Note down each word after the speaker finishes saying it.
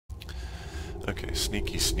Okay,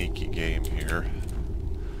 sneaky, sneaky game here.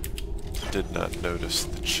 Did not notice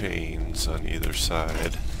the chains on either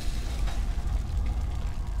side.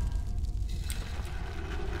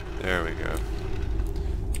 There we go.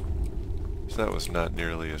 So that was not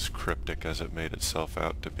nearly as cryptic as it made itself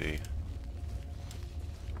out to be.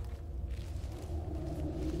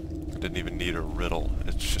 I didn't even need a riddle.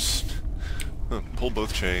 It's just... pull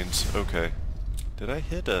both chains. Okay. Did I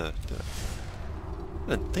hit a... I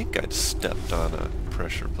didn't think I'd stepped on a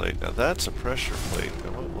pressure plate. Now that's a pressure plate.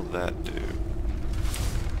 Now what will that do?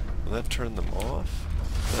 Will that turn them off?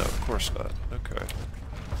 No, of course not. Okay.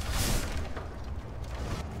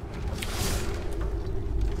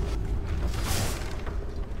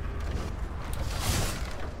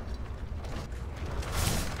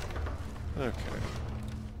 Okay.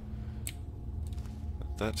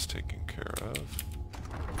 That's taken care of.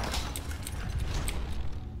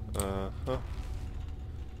 Uh-huh.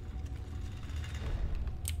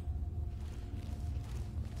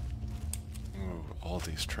 Ooh, all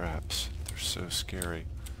these traps. They're so scary.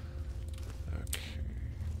 Okay.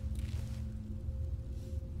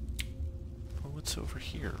 Well, what's over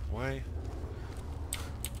here? Why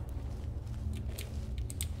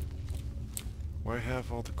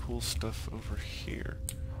have all the cool stuff over here?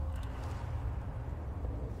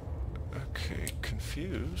 Okay,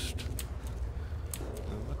 confused.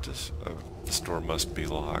 What does... Oh, this door must be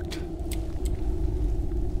locked.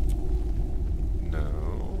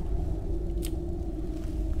 No.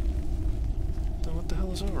 Then what the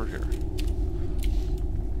hell is over here?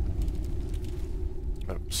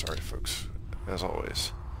 Oh, sorry folks. As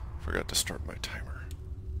always, forgot to start my timer.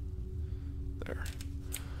 There.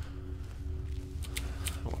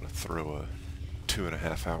 I want to throw a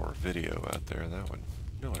 2.5-hour video out there. That one,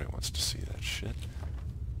 nobody wants to see that shit.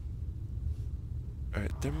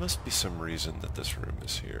 Alright, there must be some reason that this room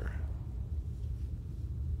is here.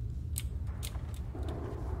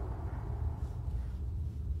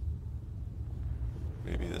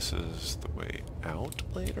 Maybe this is the way out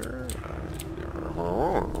later?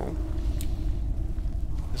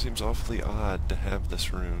 It seems awfully odd to have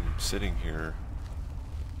this room sitting here.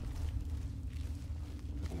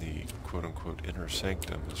 The quote-unquote inner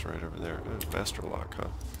sanctum is right over there. Oh, master lock, huh?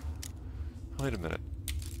 Wait a minute.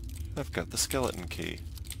 I've got the skeleton key.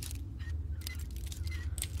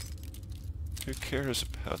 Who cares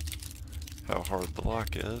about how hard the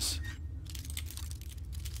lock is?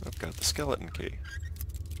 I've got the skeleton key.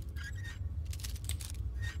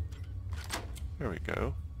 There we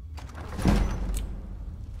go.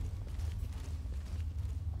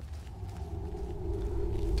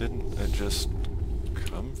 Didn't I just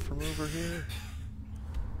come from over here?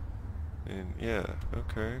 And yeah,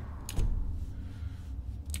 okay.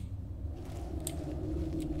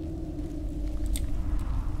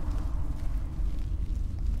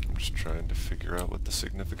 I'm just trying to figure out what the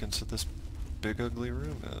significance of this big ugly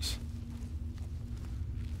room is.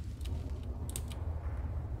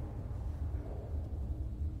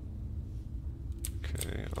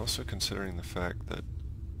 Okay, also considering the fact that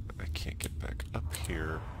I can't get back up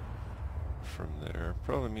here from there,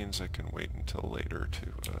 probably means I can wait until later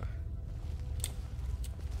to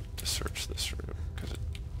search this room, because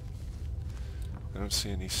I don't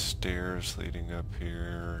see any stairs leading up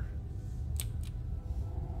here.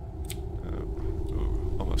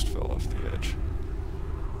 Oh, almost fell off the edge.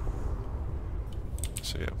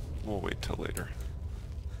 So yeah, we'll wait till later.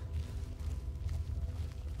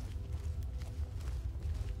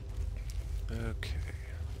 Okay.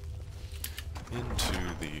 Into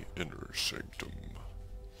the inner sanctum.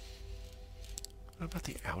 What about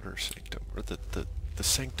the outer sanctum? Or the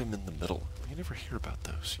sanctum in the middle? You never hear about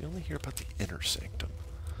those. You only hear about the inner sanctum.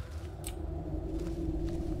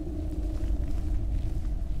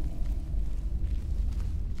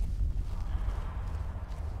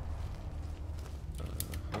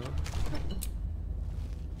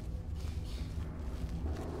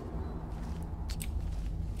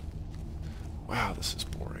 Wow, this is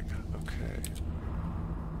boring. Okay.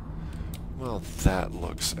 Well, that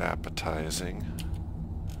looks appetizing.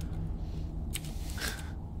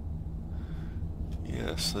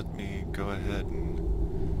 Yes, let me go ahead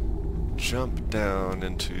and jump down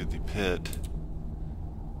into the pit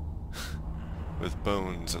with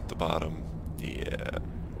bones at the bottom. Yeah.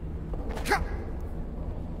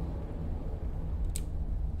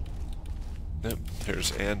 Nope,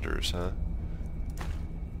 there's Anders, huh?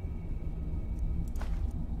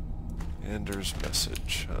 Anders'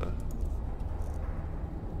 message, huh?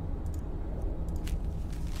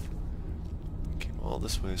 Came all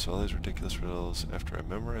this way, so all these ridiculous riddles. After I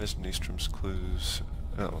memorized Nystrom's clues,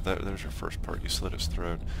 Oh, there's your first part. You slit his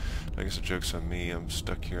throat. I guess the joke's on me. I'm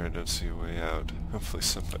stuck here and I don't see a way out. Hopefully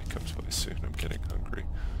somebody comes by soon. I'm getting hungry.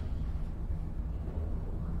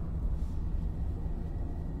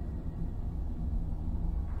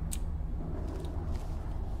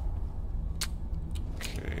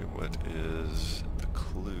 Okay, what is the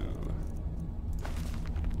clue?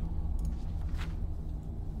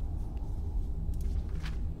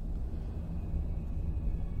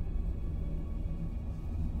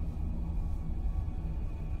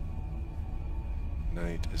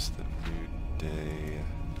 Night is the new day,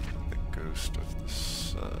 the ghost of the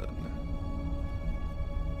sun.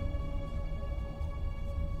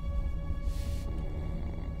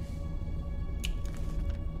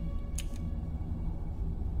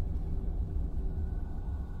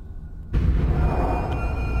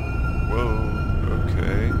 Whoa,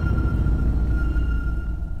 okay.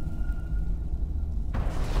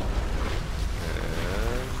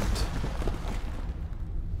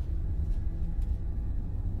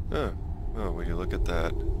 Oh, will you look at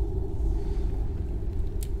that?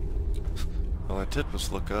 All I did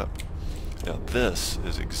was look up. Now this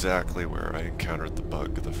is exactly where I encountered the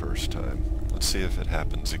bug the first time. Let's see if it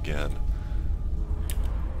happens again.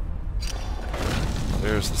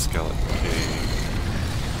 There's the skeleton cave.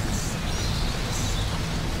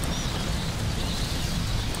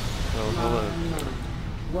 Oh, hello.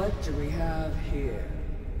 What do we have here?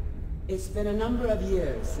 It's been a number of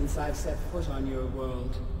years since I've set foot on your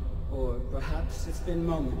world. Or perhaps it's been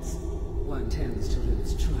moments. One tends to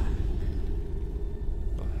lose track.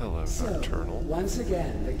 Well, hello, Nocturnal. Once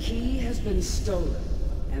again, the key has been stolen,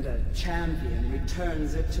 and a champion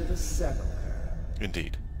returns it to the sepulchre.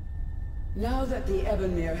 Indeed. Now that the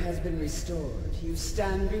Ebonmere has been restored, you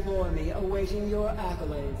stand before me awaiting your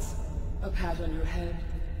accolades. A pat on your head,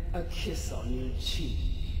 a kiss on your cheek.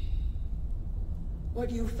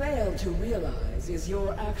 What you fail to realize is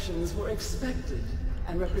your actions were expected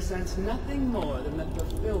and represent nothing more than the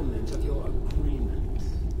fulfillment of your agreement.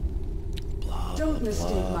 Don't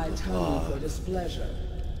mistake my tone for displeasure.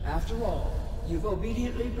 After all, you've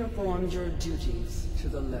obediently performed your duties to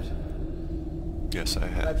the letter. Yes, I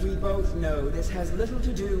have. But we both know this has little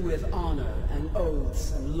to do with honor and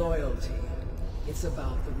oaths and loyalty. It's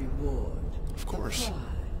about the reward. Of course. The prize.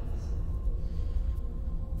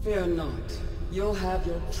 Fear not. You'll have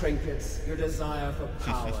your trinkets, your desire for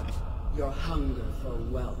power, your hunger for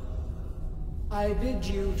wealth. I bid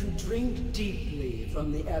you to drink deeply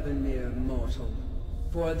from the Ebonmere mortal,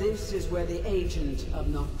 for this is where the agent of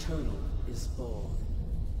Nocturnal is born.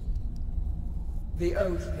 The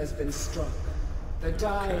oath has been struck, the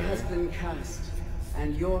die has been cast,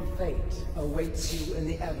 and your fate awaits you in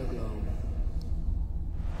the Everglow.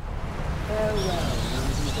 Farewell,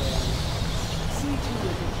 Nightingale. See to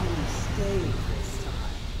it that you stay this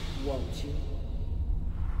time, won't you?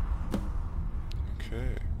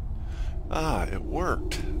 Okay. Ah, it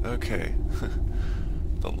worked. Okay.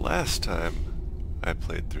 The last time I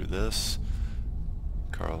played through this,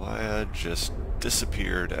 Carlia just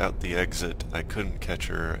disappeared out the exit. I couldn't catch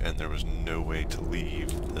her, and there was no way to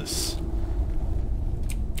leave this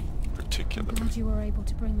particular... I'm glad you were able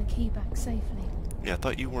to bring the key back safely. Yeah, I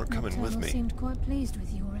thought you weren't coming with me. Seemed quite pleased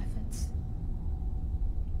with your efforts.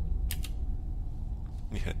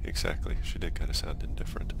 Yeah, exactly. She did kind of sound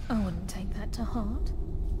indifferent. I wouldn't take that to heart.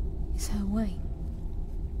 It's her way.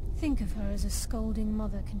 Think of her as a scolding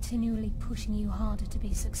mother continually pushing you harder to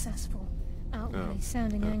be successful, outwardly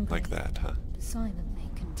sounding angry, like that, huh? but silently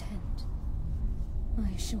content. I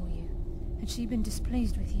assure you, had she been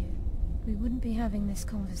displeased with you, we wouldn't be having this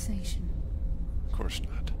conversation. Of course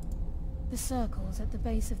not. The circles at the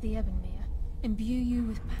base of the Ebonmere imbue you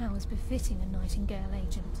with powers befitting a Nightingale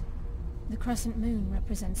agent. The crescent moon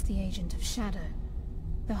represents the agent of shadow,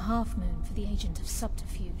 the half moon for the agent of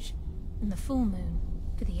subterfuge, and the full moon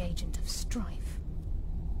for the agent of strife.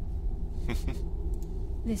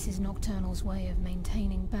 This is Nocturnal's way of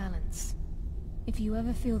maintaining balance. If you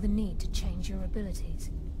ever feel the need to change your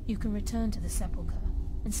abilities, you can return to the sepulchre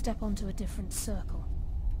and step onto a different circle.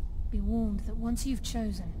 Be warned that once you've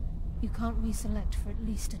chosen, you can't reselect for at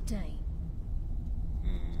least a day.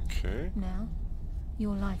 Okay. Now,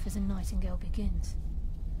 your life as a Nightingale begins.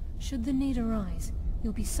 Should the need arise,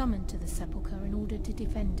 you'll be summoned to the sepulchre in order to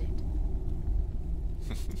defend it.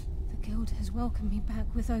 The Guild has welcomed me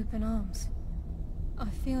back with open arms. I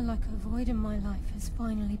feel like a void in my life has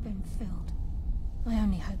finally been filled. I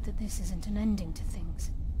only hope that this isn't an ending to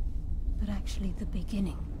things, but actually the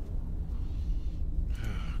beginning.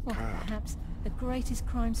 Or perhaps the greatest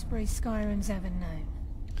crime spree Skyrim's ever known.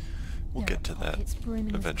 We'll get to that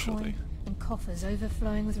eventually. and coffers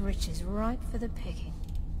overflowing with riches ripe for the picking.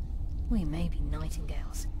 We may be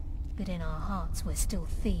nightingales, but in our hearts we're still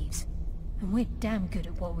thieves, and we're damn good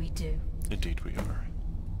at what we do. Indeed we are.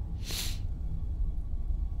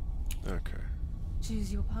 Okay.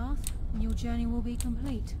 Choose your path, and your journey will be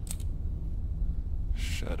complete.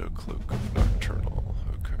 Shadow Cloak of Nocturnal.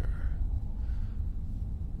 Okay.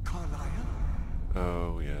 Carlisle?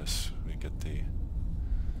 Oh, yes. We get the...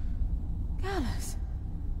 Gallus!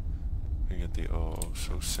 We get the... Oh,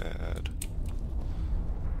 so sad.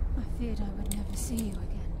 I feared I would never see you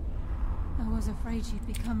again. I was afraid you'd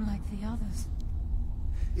become like the others.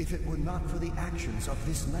 If it were not for the actions of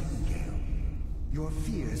this nightingale, your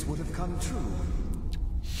fears would have come true.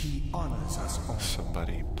 He honors us all.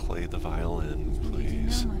 Somebody play the violin, You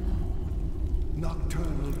please. know, my love.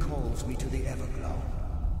 Nocturnal calls me to the Everglow.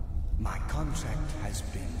 My contract has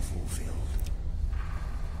been fulfilled.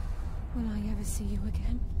 Will I ever see you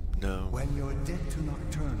again? No. When your debt to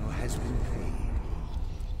Nocturnal has been paid,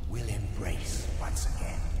 we'll embrace once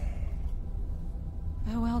again.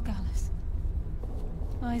 Farewell, Gallus.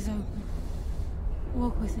 Eyes open.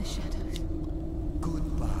 Walk with the shadows.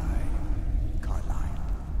 Goodbye, Carlisle.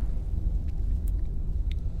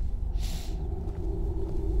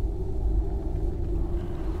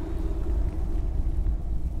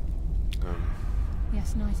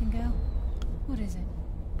 Yes, Nightingale? What is it?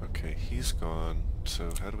 Okay, he's gone. So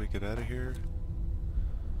how do we get out of here?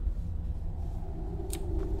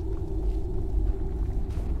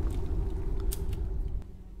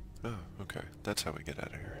 Oh, okay. That's how we get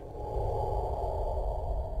out of here.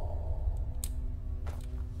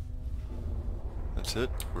 That's it?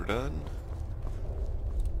 We're done?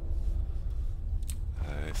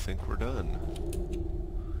 I think we're done.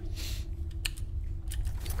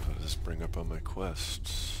 What does this bring up on my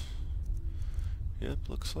quests? Yep,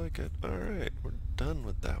 looks like it. Alright, we're done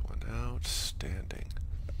with that one. Outstanding.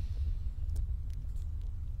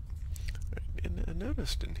 And I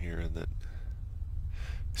noticed in here that...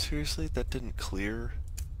 Seriously, that didn't clear?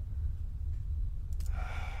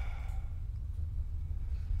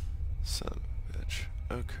 Son of a bitch.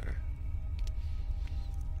 Okay.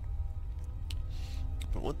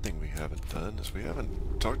 But one thing we haven't done is we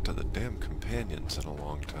haven't talked to the damn companions in a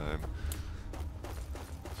long time.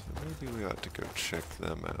 So maybe we ought to go check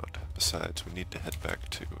them out. Besides, we need to head back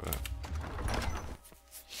to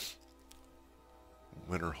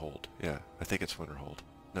Winterhold. Yeah, I think it's Winterhold.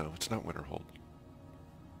 No, it's not Winterhold.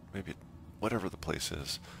 Maybe whatever the place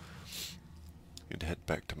is. Need to head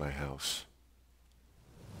back to my house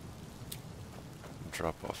and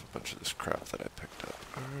drop off a bunch of this crap that I picked up.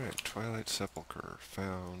 Alright, Twilight Sepulchre.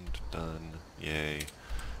 Found. Done. Yay.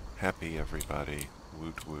 Happy everybody.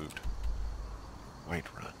 Woot woot.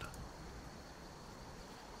 Whiterun.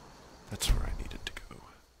 That's where I needed to go.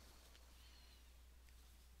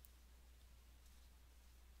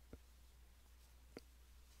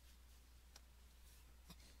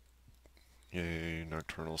 Yay,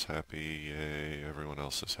 Nocturnal's happy. Yay, everyone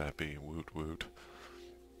else is happy. Woot woot.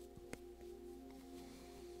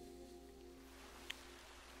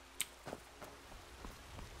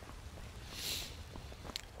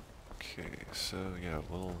 Okay, so yeah,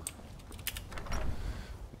 we'll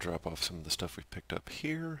drop off some of the stuff we picked up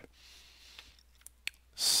here.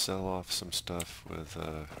 Sell off some stuff with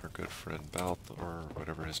our good friend Balth, or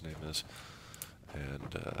whatever his name is.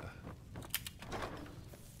 And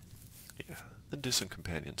yeah, then do some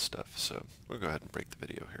companion stuff. So we'll go ahead and break the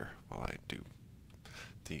video here while I do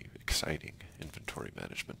the exciting inventory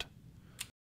management.